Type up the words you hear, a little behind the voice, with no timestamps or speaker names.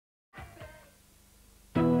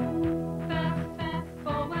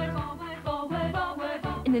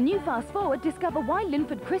In the new Fast Forward, discover why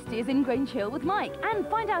Linford Christie is in Grange Hill with Mike and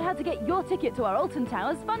find out how to get your ticket to our Alton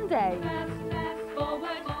Towers Fun Day.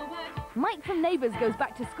 Mike from Neighbours goes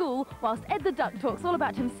back to school whilst Ed the Duck talks all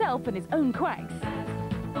about himself and his own quacks.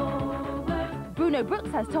 Bruno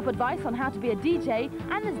Brooks has top advice on how to be a DJ,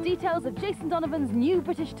 and there's details of Jason Donovan's new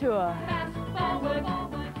British tour.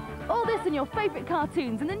 All this and your favourite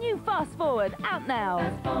cartoons in the new Fast Forward, out now.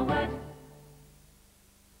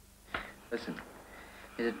 Listen,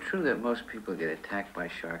 is it true that most people get attacked by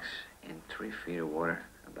sharks in 3 feet of water,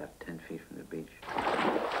 about 10 feet from the beach?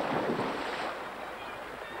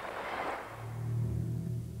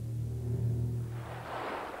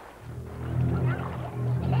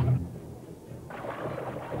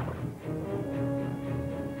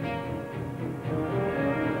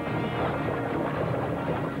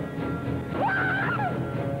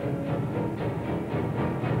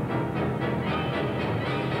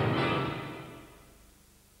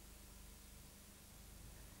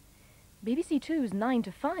 BBC 2's 9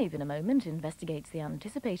 to 5 in a moment investigates the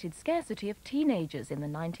anticipated scarcity of teenagers in the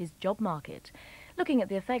 90s job market, looking at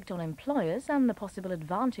the effect on employers and the possible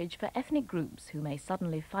advantage for ethnic groups who may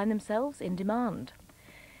suddenly find themselves in demand.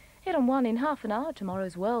 Here on One in half an hour,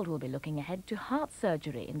 Tomorrow's World will be looking ahead to heart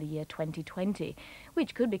surgery in the year 2020,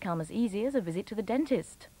 which could become as easy as a visit to the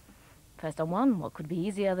dentist. First on One, what could be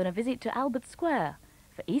easier than a visit to Albert Square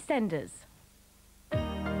for EastEnders?